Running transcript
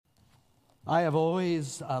I have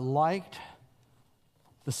always liked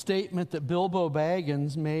the statement that Bilbo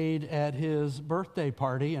Baggins made at his birthday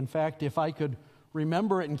party. In fact, if I could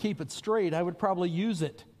remember it and keep it straight, I would probably use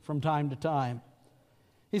it from time to time.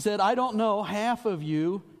 He said, "I don't know half of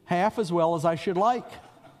you half as well as I should like.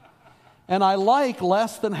 And I like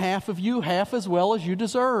less than half of you half as well as you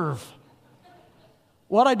deserve."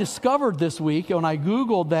 What I discovered this week when I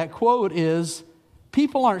Googled that quote is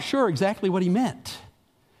people aren't sure exactly what he meant.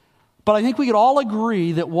 But I think we could all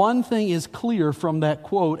agree that one thing is clear from that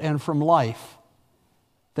quote and from life,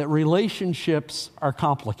 that relationships are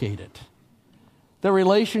complicated. That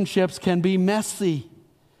relationships can be messy,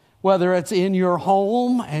 whether it's in your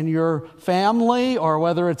home and your family, or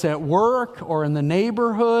whether it's at work or in the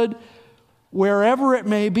neighborhood. Wherever it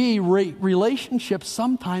may be, relationships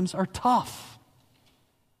sometimes are tough.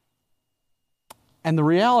 And the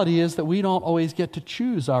reality is that we don't always get to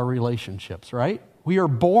choose our relationships, right? We are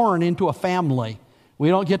born into a family. We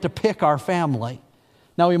don't get to pick our family.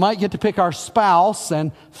 Now, we might get to pick our spouse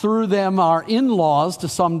and through them our in-laws to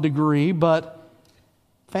some degree, but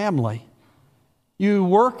family. You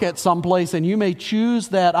work at some place and you may choose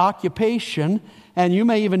that occupation, and you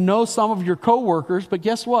may even know some of your coworkers, but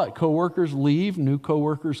guess what? Coworkers leave, new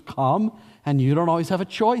coworkers come, and you don't always have a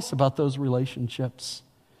choice about those relationships.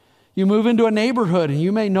 You move into a neighborhood and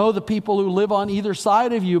you may know the people who live on either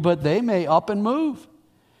side of you, but they may up and move.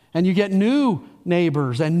 And you get new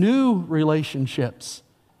neighbors and new relationships.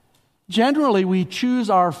 Generally, we choose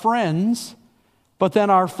our friends, but then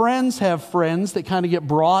our friends have friends that kind of get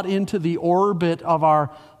brought into the orbit of our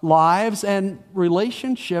lives, and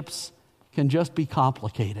relationships can just be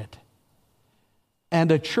complicated. And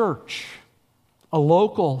a church, a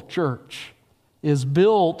local church, is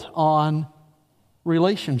built on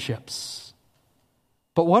relationships.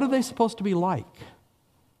 But what are they supposed to be like?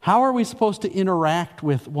 How are we supposed to interact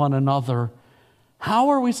with one another? How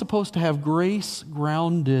are we supposed to have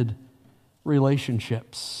grace-grounded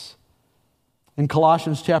relationships? In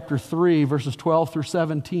Colossians chapter 3, verses 12 through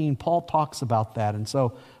 17, Paul talks about that. And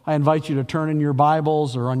so I invite you to turn in your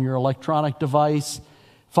Bibles or on your electronic device.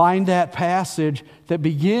 Find that passage that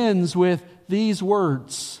begins with these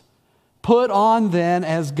words. "Put on then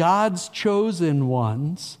as God's chosen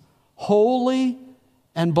ones, holy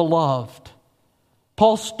and beloved."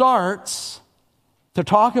 Paul starts to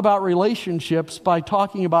talk about relationships by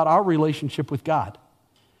talking about our relationship with God.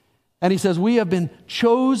 And he says, we have been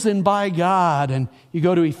chosen by God. And you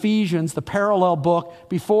go to Ephesians, the parallel book,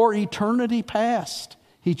 before eternity past,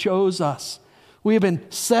 he chose us. We have been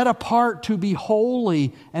set apart to be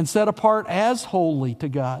holy and set apart as holy to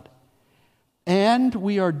God. And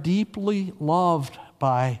we are deeply loved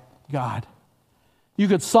by God. You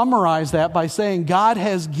could summarize that by saying God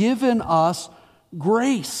has given us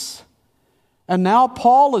grace. And now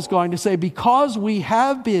Paul is going to say, because we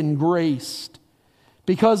have been graced,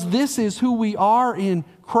 because this is who we are in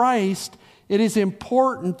Christ, it is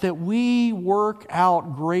important that we work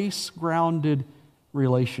out grace-grounded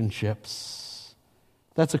relationships.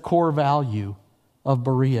 That's a core value of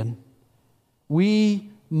Berean. We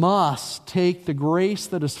must take the grace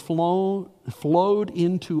that has flowed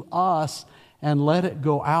into us and let it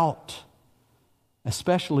go out,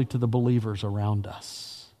 especially to the believers around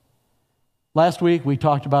us. Last week we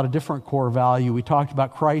talked about a different core value. We talked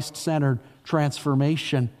about Christ-centered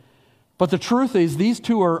transformation. But the truth is these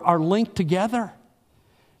two are linked together,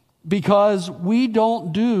 because we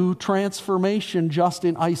don't do transformation just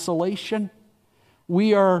in isolation.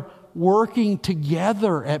 We are working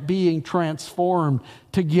together at being transformed.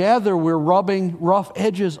 Together we're rubbing rough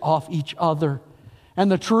edges off each other. And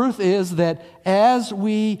the truth is that as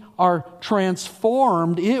we are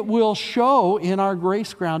transformed, it will show in our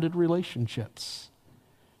grace-grounded relationships.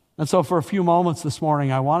 And so for a few moments this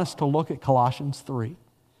morning, I want us to look at Colossians 3.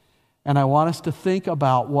 And I want us to think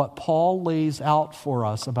about what Paul lays out for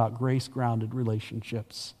us about grace-grounded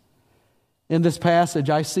relationships. In this passage,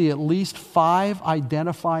 I see at least 5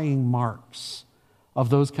 identifying marks of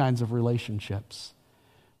those kinds of relationships.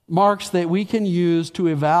 Marks that we can use to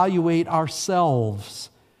evaluate ourselves,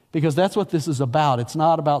 because that's what this is about. It's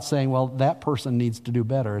not about saying, well, that person needs to do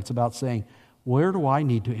better. It's about saying, where do I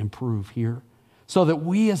need to improve here? So that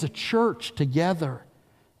we as a church together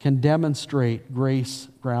can demonstrate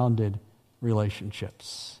grace-grounded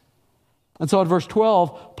relationships. And so in verse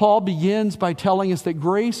 12, Paul begins by telling us that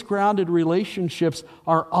grace-grounded relationships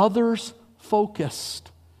are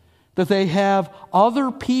others-focused, that they have other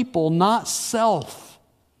people, not self,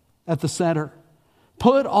 at the center.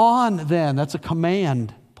 Put on then, that's a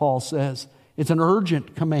command, Paul says. It's an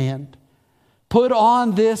urgent command. Put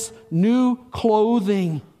on this new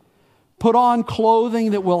clothing. Put on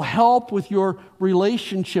clothing that will help with your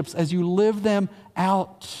relationships as you live them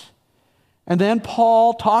out. And then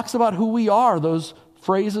Paul talks about who we are, those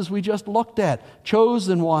phrases we just looked at.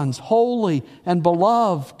 Chosen ones, holy and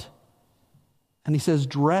beloved. And he says,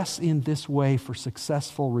 dress in this way for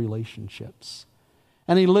successful relationships.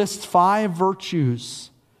 And he lists 5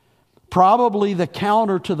 virtues, probably the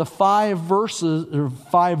counter to the 5 vices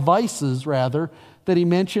that he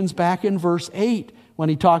mentions back in verse 8 when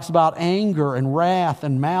he talks about anger and wrath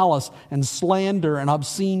and malice and slander and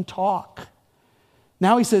obscene talk.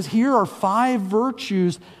 Now he says, here are 5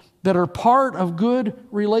 virtues that are part of good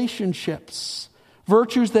relationships.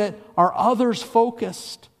 Virtues that are others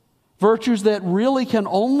focused. Virtues that really can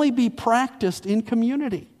only be practiced in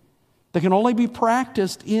community. That can only be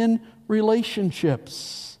practiced in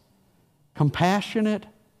relationships. Compassionate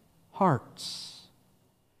hearts.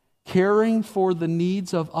 Caring for the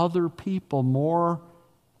needs of other people more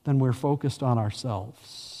than we're focused on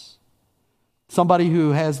ourselves. Somebody who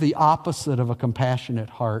has the opposite of a compassionate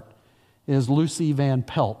heart is Lucy Van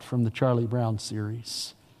Pelt from the Charlie Brown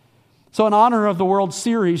series. So in honor of the World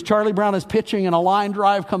Series, Charlie Brown is pitching and a line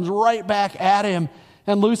drive comes right back at him.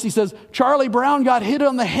 And Lucy says, Charlie Brown got hit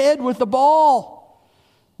on the head with the ball.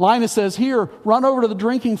 Linus says, here, run over to the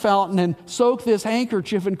drinking fountain and soak this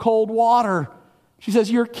handkerchief in cold water. She says,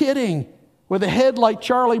 you're kidding. With a head like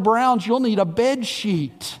Charlie Brown's, you'll need a bed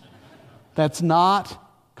sheet. That's not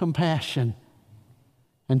compassion.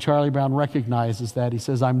 And Charlie Brown recognizes that. He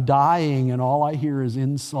says, I'm dying and all I hear is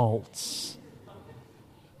insults.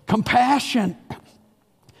 Compassion.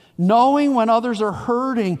 Knowing when others are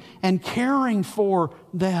hurting and caring for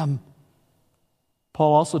them.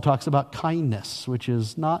 Paul also talks about kindness, which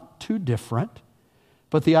is not too different.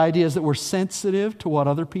 But the idea is that we're sensitive to what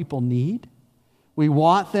other people need. We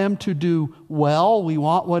want them to do well. We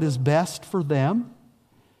want what is best for them.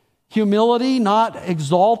 Humility, not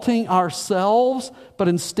exalting ourselves, but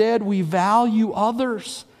instead we value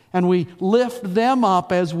others and we lift them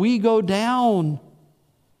up as we go down.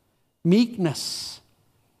 Meekness.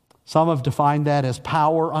 Some have defined that as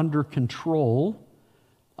power under control.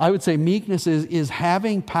 I would say meekness is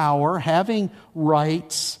having power, having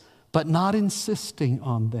rights, but not insisting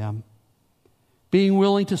on them. Being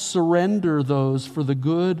willing to surrender those for the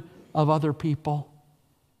good of other people.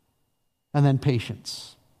 And then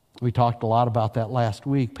patience. We talked a lot about that last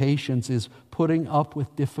week. Patience is putting up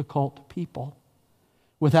with difficult people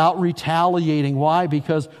without retaliating. Why?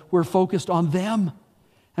 Because we're focused on them.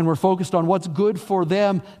 And we're focused on what's good for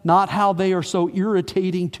them, not how they are so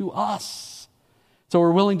irritating to us. So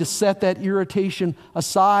we're willing to set that irritation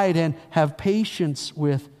aside and have patience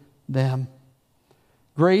with them.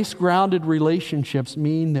 Grace-grounded relationships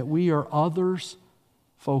mean that we are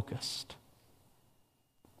others-focused.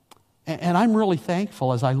 And I'm really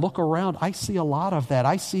thankful as I look around, I see a lot of that.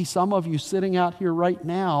 I see some of you sitting out here right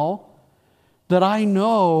now that I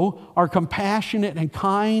know are compassionate and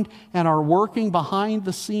kind and are working behind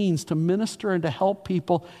the scenes to minister and to help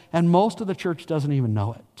people, and most of the church doesn't even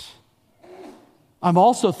know it. I'm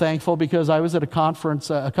also thankful because I was at a conference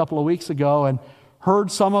a couple of weeks ago and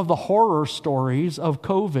heard some of the horror stories of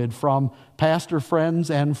COVID from pastor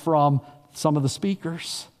friends and from some of the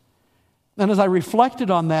speakers. And as I reflected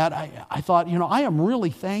on that, I thought, I am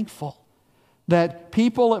really thankful that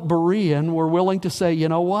people at Berean were willing to say, you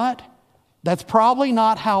know what? That's probably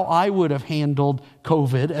not how I would have handled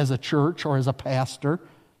COVID as a church or as a pastor,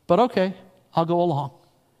 but okay, I'll go along.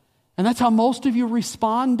 And that's how most of you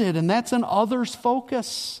responded, and that's an others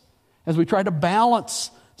focus as we try to balance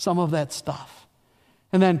some of that stuff.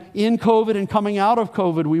 And then in COVID and coming out of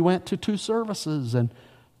COVID, we went to 2 services, and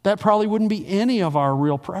that probably wouldn't be any of our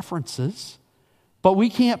real preferences. But we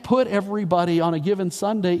can't put everybody on a given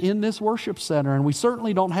Sunday in this worship center, and we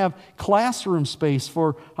certainly don't have classroom space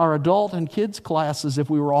for our adult and kids classes if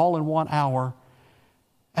we were all in 1 hour.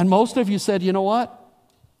 And most of you said, you know what?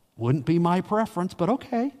 Wouldn't be my preference, but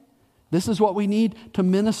okay. This is what we need to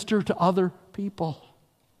minister to other people.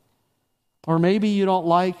 Or maybe you don't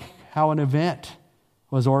like how an event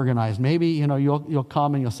was organized. Maybe, you'll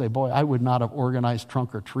come and you'll say, boy, I would not have organized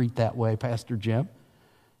trunk or treat that way, Pastor Jim.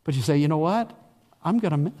 But you say, you know what? I'm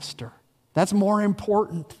going to minister. That's more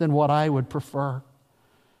important than what I would prefer.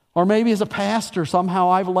 Or maybe as a pastor, somehow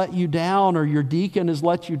I've let you down, or your deacon has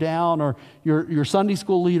let you down, or your Sunday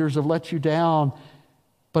school leaders have let you down.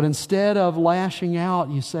 But instead of lashing out,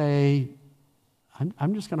 you say,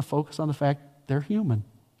 I'm just going to focus on the fact they're human.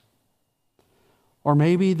 Or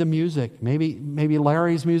maybe the music, maybe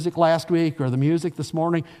Larry's music last week or the music this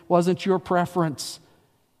morning wasn't your preference.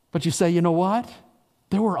 But you say, you know what?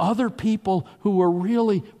 There were other people who were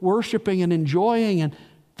really worshiping and enjoying, and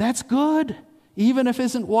That's good, even if it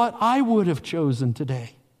isn't what I would have chosen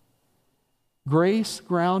today.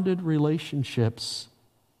 Grace-grounded relationships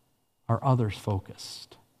are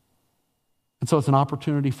others-focused. And so it's an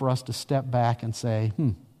opportunity for us to step back and say,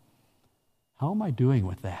 how am I doing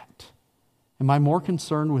with that? Am I more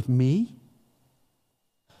concerned with me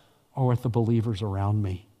or with the believers around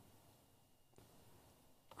me?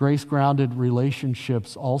 Grace-grounded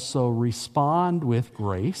relationships also respond with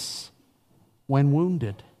grace when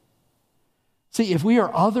wounded. See, if we are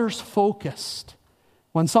others-focused,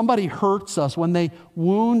 when somebody hurts us, when they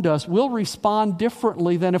wound us, we'll respond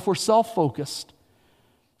differently than if we're self-focused.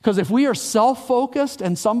 Because if we are self-focused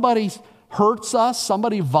and somebody hurts us,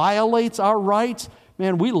 somebody violates our rights,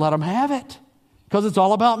 man, we let them have it because it's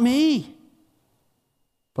all about me.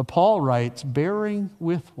 But Paul writes, bearing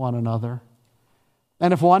with one another.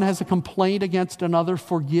 And if one has a complaint against another,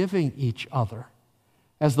 forgiving each other.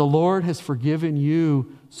 As the Lord has forgiven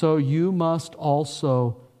you, so you must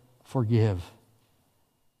also forgive.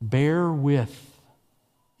 Bear with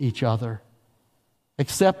each other.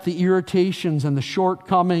 Accept the irritations and the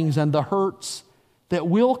shortcomings and the hurts that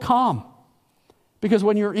will come. Because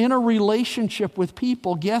when you're in a relationship with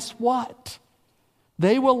people, guess what?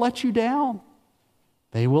 They will let you down.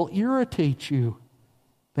 They will irritate you.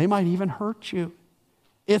 They might even hurt you.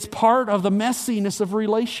 It's part of the messiness of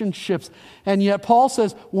relationships. And yet Paul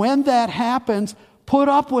says, when that happens, put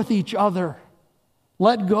up with each other.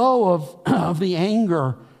 Let go of the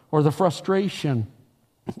anger or the frustration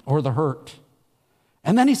or the hurt.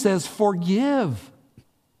 And then he says, forgive.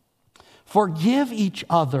 Forgive each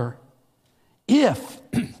other. If,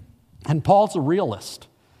 and Paul's a realist,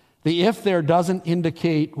 the if there doesn't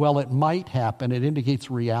indicate, well, it might happen, it indicates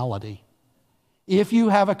reality. If you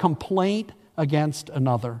have a complaint against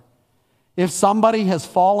another, if somebody has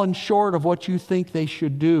fallen short of what you think they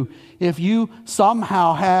should do, if you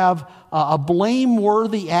somehow have a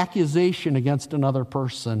blameworthy accusation against another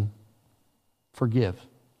person, forgive.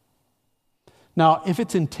 Now, if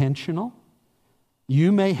it's intentional,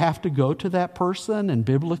 you may have to go to that person and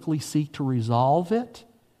biblically seek to resolve it.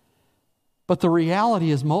 But the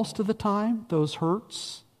reality is most of the time, those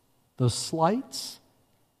hurts, those slights,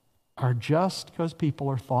 are just because people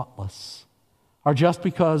are thoughtless, are just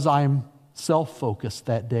because I'm self-focused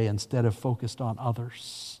that day instead of focused on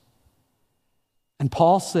others. And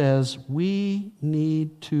Paul says we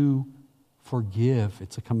need to forgive.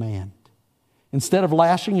 It's a command. Instead of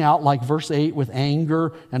lashing out like verse 8 with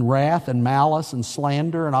anger and wrath and malice and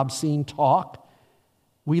slander and obscene talk,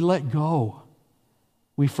 we let go.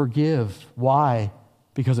 We forgive. Why?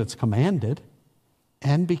 Because it's commanded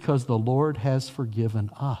and because the Lord has forgiven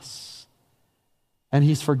us. And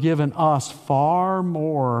He's forgiven us far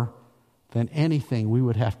more than anything we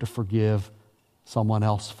would have to forgive someone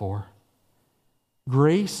else for.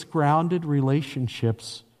 Grace-grounded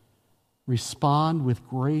relationships respond with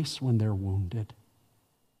grace when they're wounded.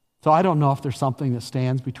 So I don't know if there's something that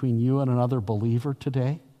stands between you and another believer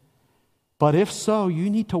today. But if so, you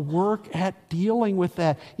need to work at dealing with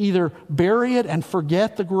that. Either bury it and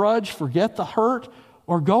forget the grudge, forget the hurt,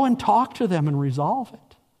 or go and talk to them and resolve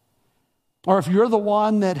it. Or if you're the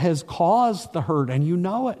one that has caused the hurt and you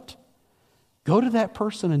know it, go to that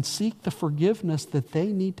person and seek the forgiveness that they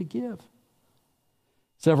need to give.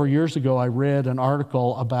 Several years ago, I read an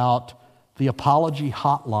article about the apology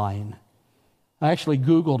hotline. I actually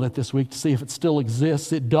Googled it this week to see if it still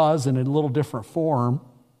exists. It does in a little different form.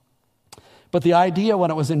 But the idea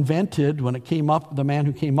when it was invented, when it came up, the man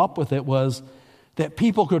who came up with it was that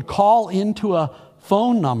people could call into a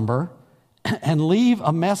phone number and leave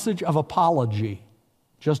a message of apology,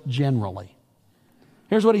 just generally.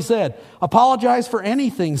 Here's what he said. Apologize for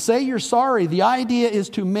anything. Say you're sorry. The idea is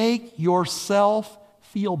to make yourself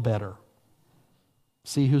feel better.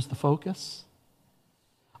 See who's the focus?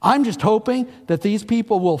 I'm just hoping that these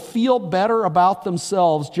people will feel better about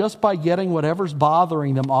themselves just by getting whatever's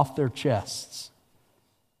bothering them off their chests.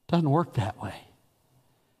 Doesn't work that way.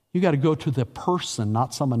 You got to go to the person,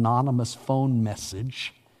 not some anonymous phone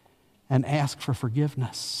message, and ask for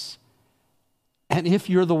forgiveness. And if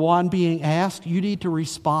you're the one being asked, you need to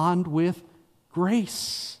respond with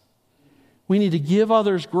grace. We need to give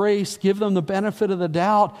others grace, give them the benefit of the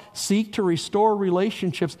doubt, seek to restore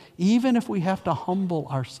relationships, even if we have to humble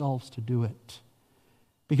ourselves to do it.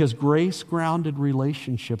 Because grace-grounded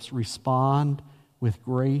relationships respond with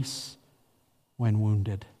grace when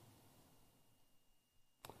wounded.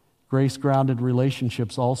 Grace-grounded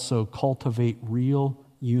relationships also cultivate real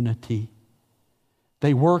unity.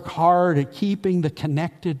 They work hard at keeping the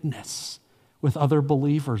connectedness with other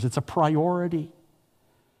believers. It's a priority.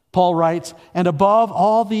 Paul writes, and above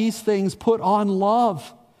all these things, put on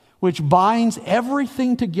love, which binds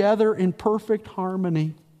everything together in perfect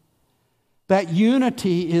harmony. That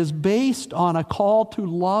unity is based on a call to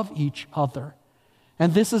love each other.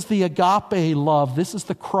 And this is the agape love. This is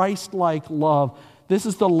the Christ-like love. This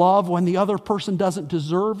is the love when the other person doesn't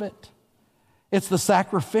deserve it. It's the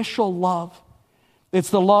sacrificial love. It's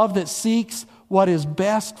the love that seeks what is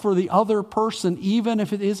best for the other person, even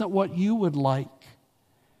if it isn't what you would like.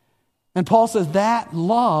 And Paul says that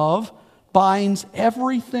love binds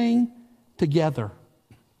everything together.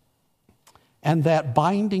 And that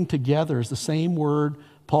binding together is the same word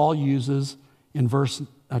Paul uses in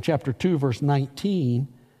chapter 2, verse 19,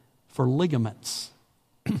 for ligaments.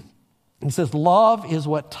 He says, love is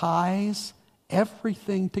what ties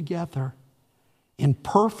everything together in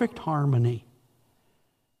perfect harmony.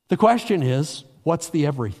 The question is, what's the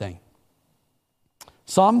everything?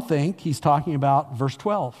 Some think he's talking about verse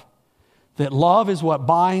 12, that love is what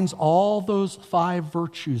binds all those 5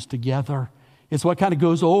 virtues together. It's what kind of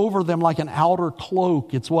goes over them like an outer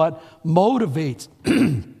cloak. It's what motivates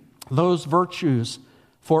those virtues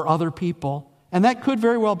for other people. And that could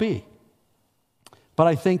very well be. But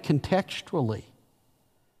I think contextually,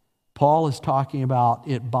 Paul is talking about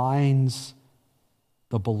it binds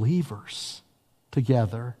the believers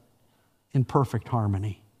together in perfect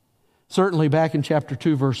harmony. Certainly back in chapter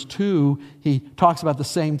 2, verse 2, he talks about the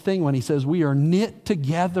same thing when he says, we are knit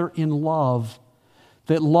together in love.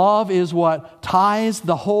 That love is what ties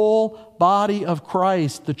the whole body of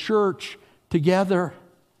Christ, the church, together.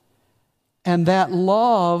 And that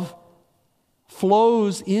love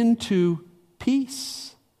flows into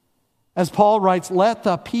peace. As Paul writes, let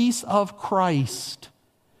the peace of Christ,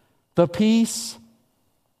 the peace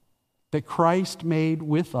that Christ made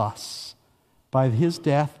with us by his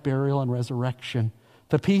death, burial, and resurrection,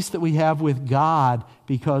 the peace that we have with God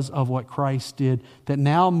because of what Christ did, that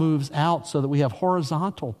now moves out so that we have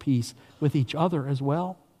horizontal peace with each other as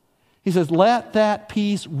well. He says, let that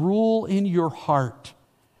peace rule in your heart.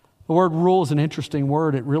 The word rule is an interesting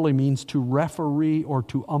word. It really means to referee or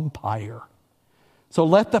to umpire. So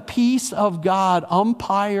let the peace of God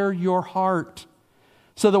umpire your heart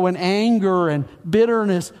so that when anger and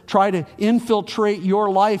bitterness try to infiltrate your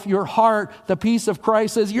life, your heart, the peace of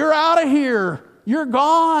Christ says, you're out of here. You're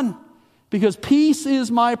gone. Because peace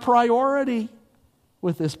is my priority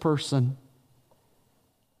with this person.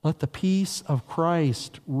 Let the peace of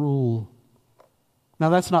Christ rule. Now,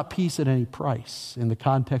 that's not peace at any price. In the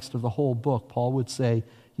context of the whole book, Paul would say,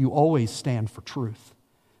 you always stand for truth.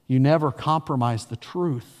 You never compromise the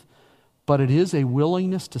truth. But it is a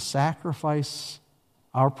willingness to sacrifice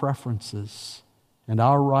our preferences and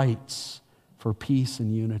our rights for peace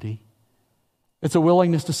and unity. It's a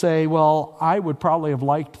willingness to say, well, I would probably have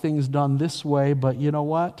liked things done this way, but you know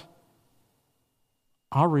what?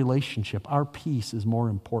 Our relationship, our peace is more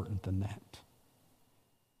important than that.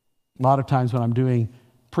 A lot of times when I'm doing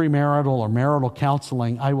premarital or marital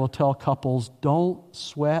counseling, I will tell couples, don't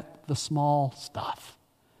sweat the small stuff.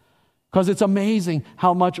 Because it's amazing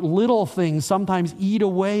how much little things sometimes eat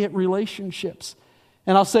away at relationships.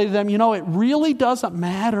 And I'll say to them, it really doesn't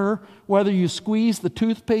matter whether you squeeze the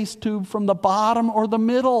toothpaste tube from the bottom or the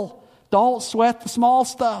middle. Don't sweat the small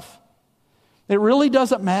stuff. It really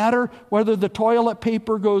doesn't matter whether the toilet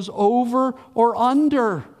paper goes over or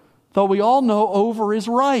under, though we all know over is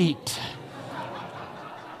right.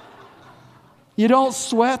 You don't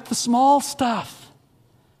sweat the small stuff.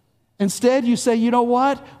 Instead, you say, you know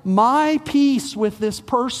what? My peace with this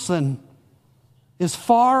person is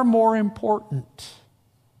far more important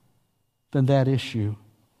than that issue.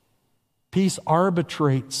 Peace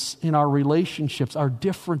arbitrates in our relationships, our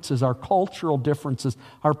differences, our cultural differences,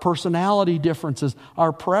 our personality differences,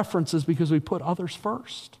 our preferences, because we put others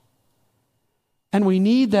first. And we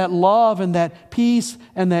need that love and that peace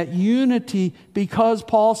and that unity because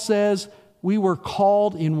Paul says we were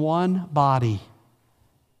called in one body.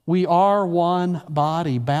 We are one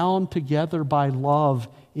body, bound together by love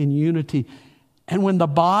in unity. And when the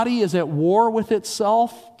body is at war with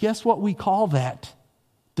itself, guess what we call that?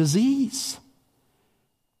 Disease.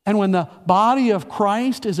 And when the body of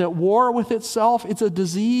Christ is at war with itself, it's a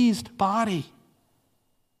diseased body.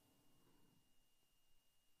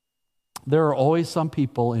 There are always some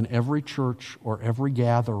people in every church or every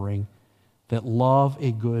gathering that love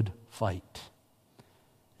a good fight.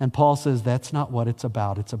 And Paul says that's not what it's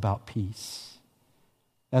about. It's about peace.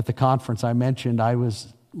 At the conference I mentioned, I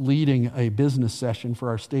was leading a business session for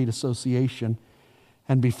our state association.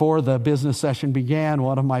 And before the business session began,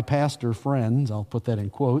 one of my pastor friends, I'll put that in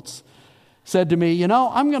quotes, said to me,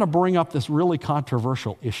 I'm going to bring up this really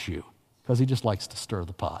controversial issue, because he just likes to stir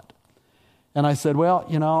the pot. And I said,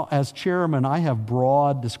 well, as chairman, I have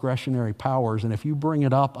broad discretionary powers, and if you bring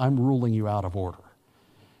it up, I'm ruling you out of order.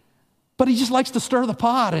 But he just likes to stir the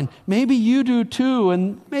pot, and maybe you do too,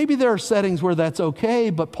 and maybe there are settings where that's okay,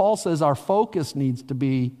 but Paul says our focus needs to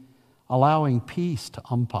be allowing peace to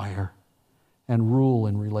umpire and rule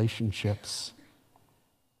in relationships.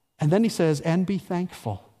 And then he says, and be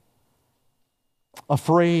thankful. A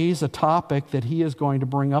phrase, a topic that he is going to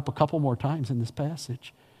bring up a couple more times in this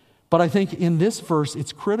passage. But I think in this verse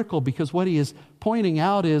it's critical because what he is pointing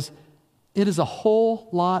out is it is a whole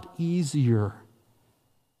lot easier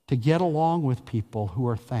to get along with people who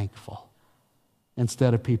are thankful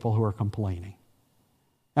instead of people who are complaining.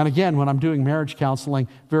 And again, when I'm doing marriage counseling,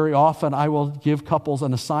 very often I will give couples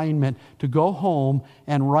an assignment to go home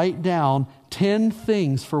and write down 10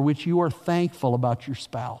 things for which you are thankful about your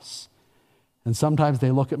spouse. And sometimes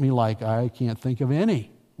they look at me like, I can't think of any.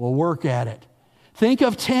 We'll work at it. Think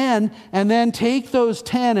of 10 and then take those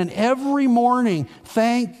 10 and every morning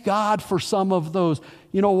thank God for some of those.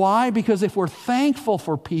 You know why? Because if we're thankful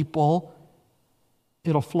for people,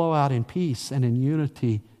 it'll flow out in peace and in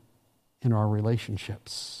unity in our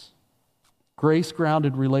relationships.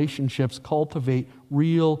 Grace-grounded relationships cultivate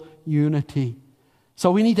real unity.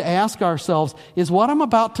 So we need to ask ourselves, is what I'm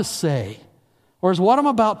about to say, or is what I'm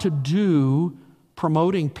about to do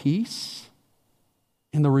promoting peace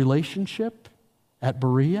in the relationship at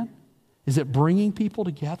Berean? Is it bringing people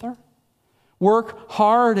together? Work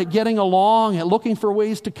hard at getting along, at looking for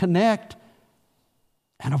ways to connect,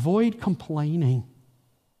 and avoid complaining.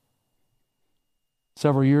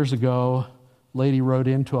 Several years ago, a lady wrote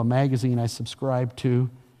into a magazine I subscribed to,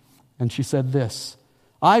 and she said this,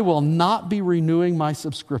 I will not be renewing my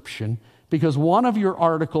subscription because one of your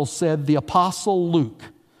articles said the Apostle Luke.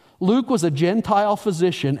 Luke was a Gentile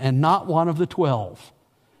physician and not one of the 12.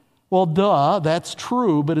 Well, duh, that's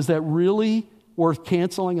true, but is that really worth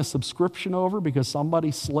canceling a subscription over because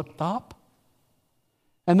somebody slipped up?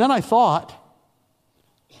 And then I thought,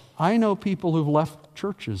 I know people who've left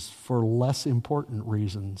churches for less important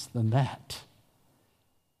reasons than that.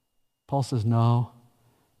 Paul says, no,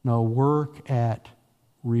 work at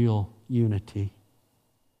real unity.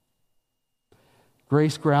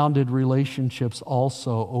 Grace-grounded relationships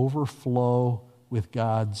also overflow with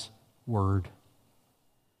God's word.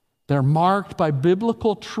 They're marked by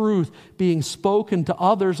biblical truth being spoken to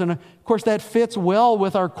others. And of course, that fits well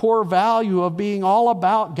with our core value of being all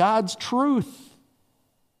about God's truth.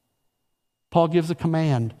 Paul gives a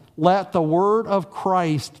command. Let the word of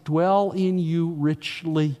Christ dwell in you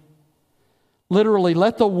richly. Literally,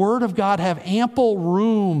 let the word of God have ample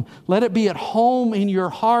room. Let it be at home in your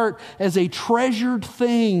heart as a treasured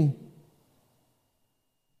thing.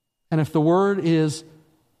 And if the word is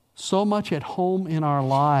so much at home in our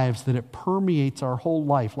lives that it permeates our whole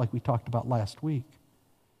life, like we talked about last week,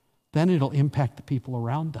 then it'll impact the people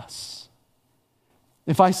around us.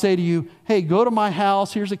 If I say to you, hey, go to my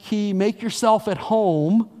house, here's a key, make yourself at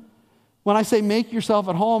home. When I say make yourself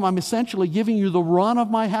at home, I'm essentially giving you the run of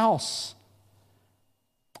my house.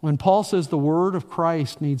 When Paul says the word of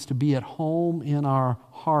Christ needs to be at home in our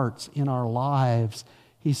hearts, in our lives,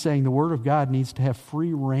 he's saying the word of God needs to have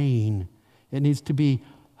free reign. It needs to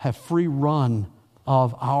have free run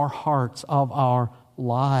of our hearts, of our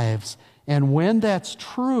lives. And when that's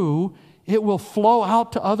true, it will flow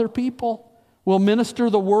out to other people. We'll minister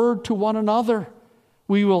the word to one another.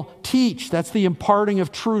 We will teach. That's the imparting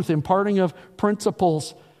of truth, imparting of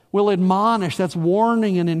principles. We'll admonish. That's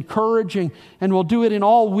warning and encouraging. And we'll do it in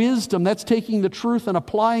all wisdom. That's taking the truth and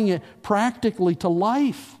applying it practically to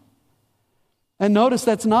life. And notice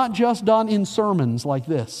that's not just done in sermons like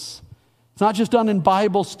this. It's not just done in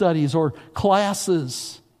Bible studies or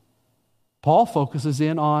classes. Paul focuses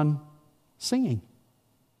in on singing.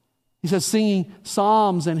 He says singing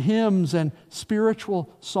psalms and hymns and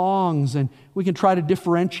spiritual songs. And we can try to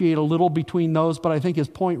differentiate a little between those, but I think his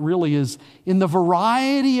point really is in the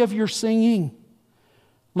variety of your singing,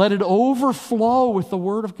 let it overflow with the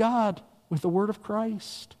Word of God, with the Word of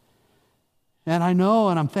Christ. And I know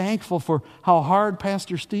and I'm thankful for how hard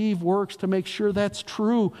Pastor Steve works to make sure that's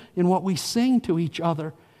true in what we sing to each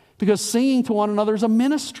other. Because singing to one another is a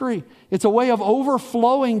ministry. It's a way of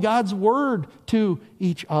overflowing God's word to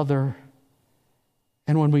each other.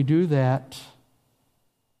 And when we do that,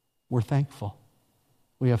 we're thankful.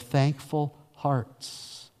 We have thankful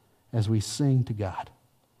hearts as we sing to God.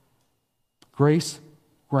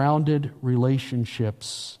 Grace-grounded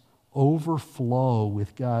relationships overflow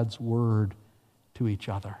with God's word to each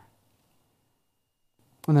other.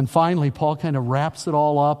 And then finally, Paul kind of wraps it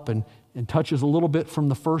all up and touches a little bit from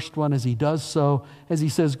the first one as he does so, as he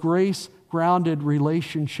says, grace grounded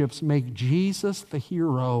relationships make Jesus the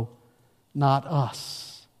hero, not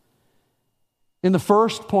us. In the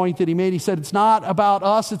first point that he made, he said, it's not about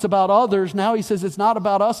us, it's about others. Now he says, it's not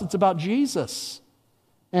about us, it's about Jesus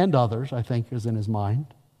and others, I think, is in his mind.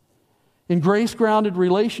 In grace-grounded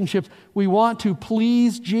relationships, we want to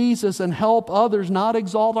please Jesus and help others, not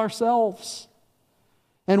exalt ourselves.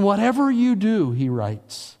 And whatever you do, he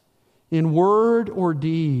writes, in word or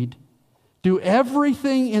deed, do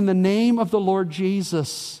everything in the name of the Lord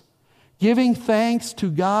Jesus, giving thanks to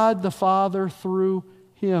God the Father through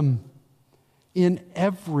him. In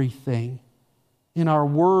everything, in our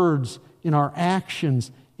words, in our actions,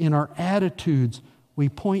 in our attitudes, we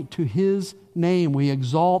point to his name. We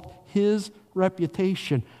exalt his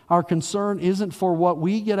reputation. Our concern isn't for what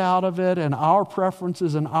we get out of it and our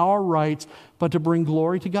preferences and our rights, but to bring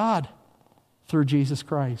glory to God through Jesus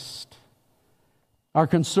Christ. Our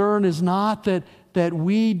concern is not that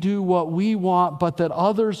we do what we want, but that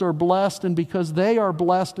others are blessed, and because they are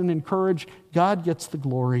blessed and encouraged, God gets the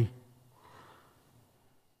glory.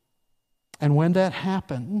 And when that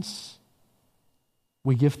happens,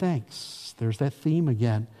 we give thanks. There's that theme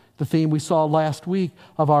again. The theme we saw last week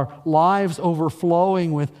of our lives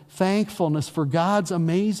overflowing with thankfulness for God's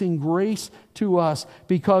amazing grace to us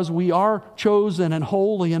because we are chosen and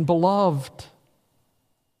holy and beloved.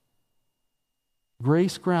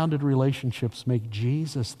 Grace-grounded relationships make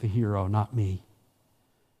Jesus the hero, not me.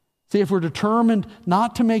 See, if we're determined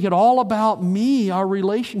not to make it all about me, our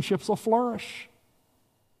relationships will flourish.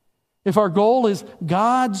 If our goal is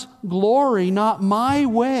God's glory, not my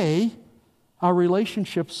way, our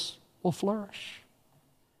relationships will flourish.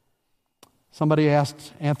 Somebody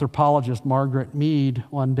asked anthropologist Margaret Mead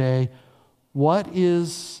one day, what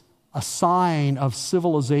is a sign of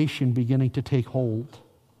civilization beginning to take hold?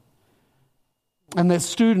 And the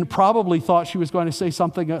student probably thought she was going to say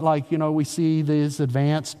something like, we see this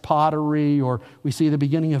advanced pottery, or we see the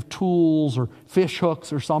beginning of tools or fish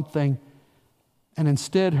hooks or something. And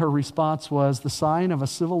instead, her response was, the sign of a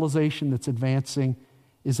civilization that's advancing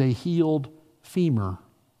is a healed femur.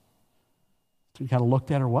 So he kind of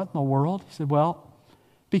looked at her, what in the world? He said, well,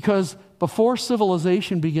 because before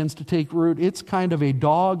civilization begins to take root, it's kind of a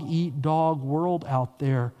dog-eat-dog world out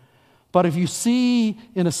there. But if you see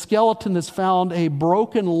in a skeleton that's found a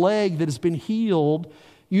broken leg that has been healed,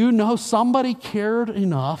 you know somebody cared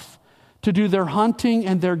enough to do their hunting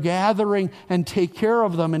and their gathering and take care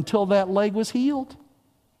of them until that leg was healed.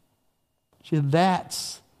 She said,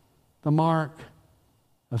 that's the mark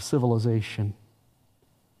of civilization.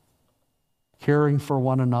 Caring for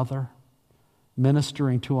one another,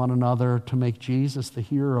 ministering to one another to make Jesus the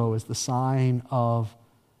hero is the sign of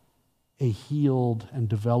a healed and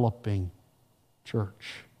developing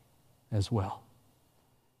church as well.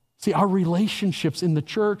 See, our relationships in the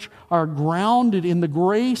church are grounded in the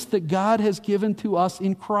grace that God has given to us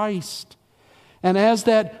in Christ. And as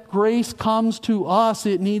that grace comes to us,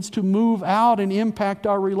 it needs to move out and impact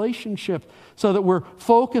our relationship so that we're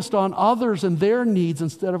focused on others and their needs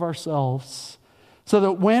instead of ourselves. So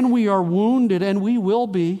that when we are wounded, and we will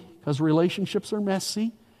be, because relationships are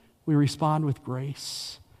messy, we respond with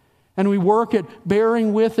grace. And we work at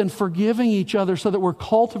bearing with and forgiving each other so that we're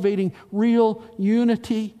cultivating real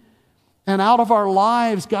unity. And out of our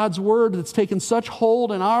lives, God's word that's taken such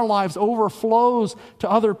hold in our lives overflows to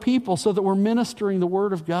other people so that we're ministering the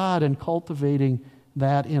word of God and cultivating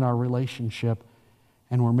that in our relationship.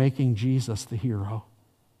 And we're making Jesus the hero.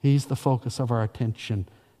 He's the focus of our attention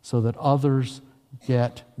so that others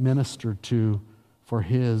get ministered to for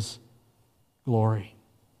his glory.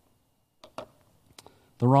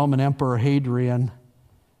 The Roman Emperor Hadrian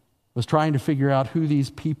was trying to figure out who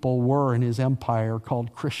these people were in his empire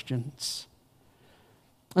called Christians.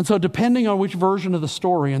 And so depending on which version of the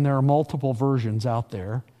story, and there are multiple versions out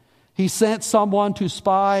there, he sent someone to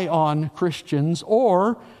spy on Christians,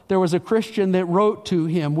 or there was a Christian that wrote to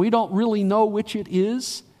him. We don't really know which it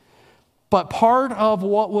is, but part of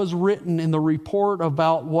what was written in the report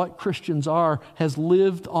about what Christians are has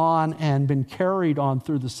lived on and been carried on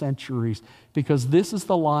through the centuries, because this is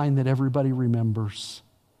the line that everybody remembers.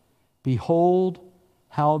 Behold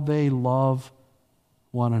how they love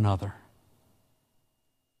one another.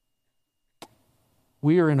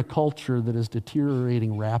 We are in a culture that is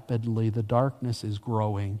deteriorating rapidly. The darkness is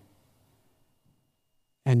growing.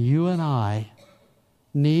 And you and I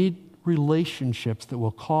need relationships that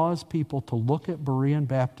will cause people to look at Berean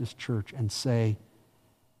Baptist Church and say,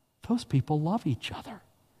 those people love each other.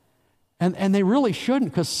 And they really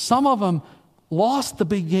shouldn't, because some of them lost the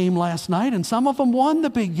big game last night and some of them won the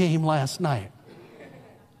big game last night.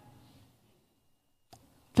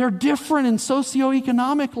 They're different in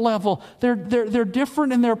socioeconomic level. They're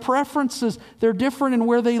different in their preferences. They're different in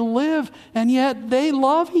where they live. And yet they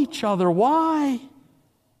love each other. Why?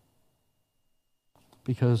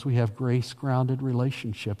 Because we have grace-grounded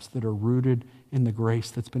relationships that are rooted in the grace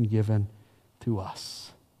that's been given to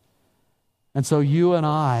us. And so you and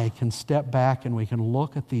I can step back and we can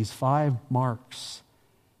look at these 5 marks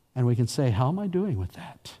and we can say, how am I doing with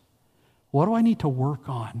that? What do I need to work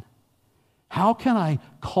on? How can I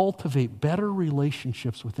cultivate better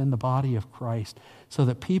relationships within the body of Christ so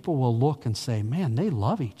that people will look and say, man, they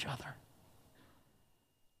love each other?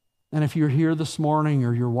 And if you're here this morning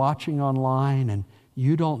or you're watching online and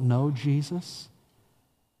you don't know Jesus,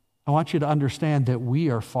 I want you to understand that we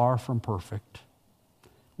are far from perfect.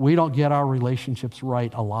 We don't get our relationships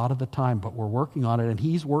right a lot of the time, but we're working on it, and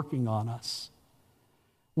He's working on us.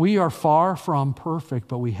 We are far from perfect,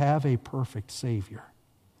 but we have a perfect Savior.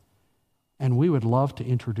 And we would love to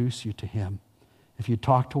introduce you to Him. If you'd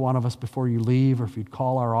talk to one of us before you leave, or if you'd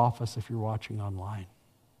call our office if you're watching online.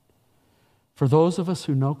 For those of us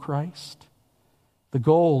who know Christ, the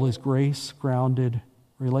goal is grace-grounded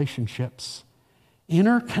relationships,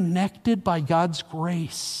 interconnected by God's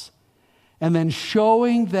grace, and then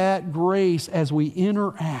showing that grace as we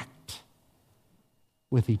interact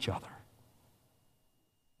with each other.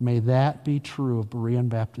 May that be true of Berean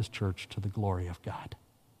Baptist Church to the glory of God.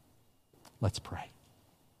 Let's pray.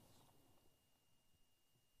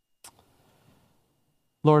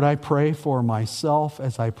 Lord, I pray for myself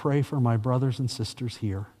as I pray for my brothers and sisters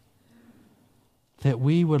here, that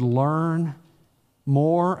we would learn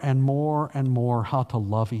more and more and more how to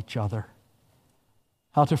love each other,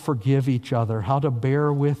 how to forgive each other, how to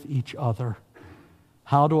bear with each other,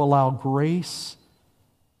 how to allow grace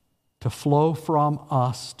to flow from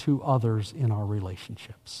us to others in our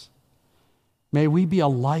relationships. May we be a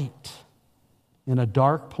light in a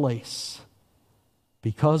dark place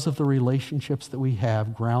because of the relationships that we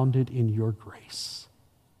have grounded in your grace.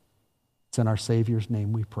 It's in our Savior's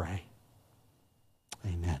name we pray.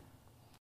 Amen.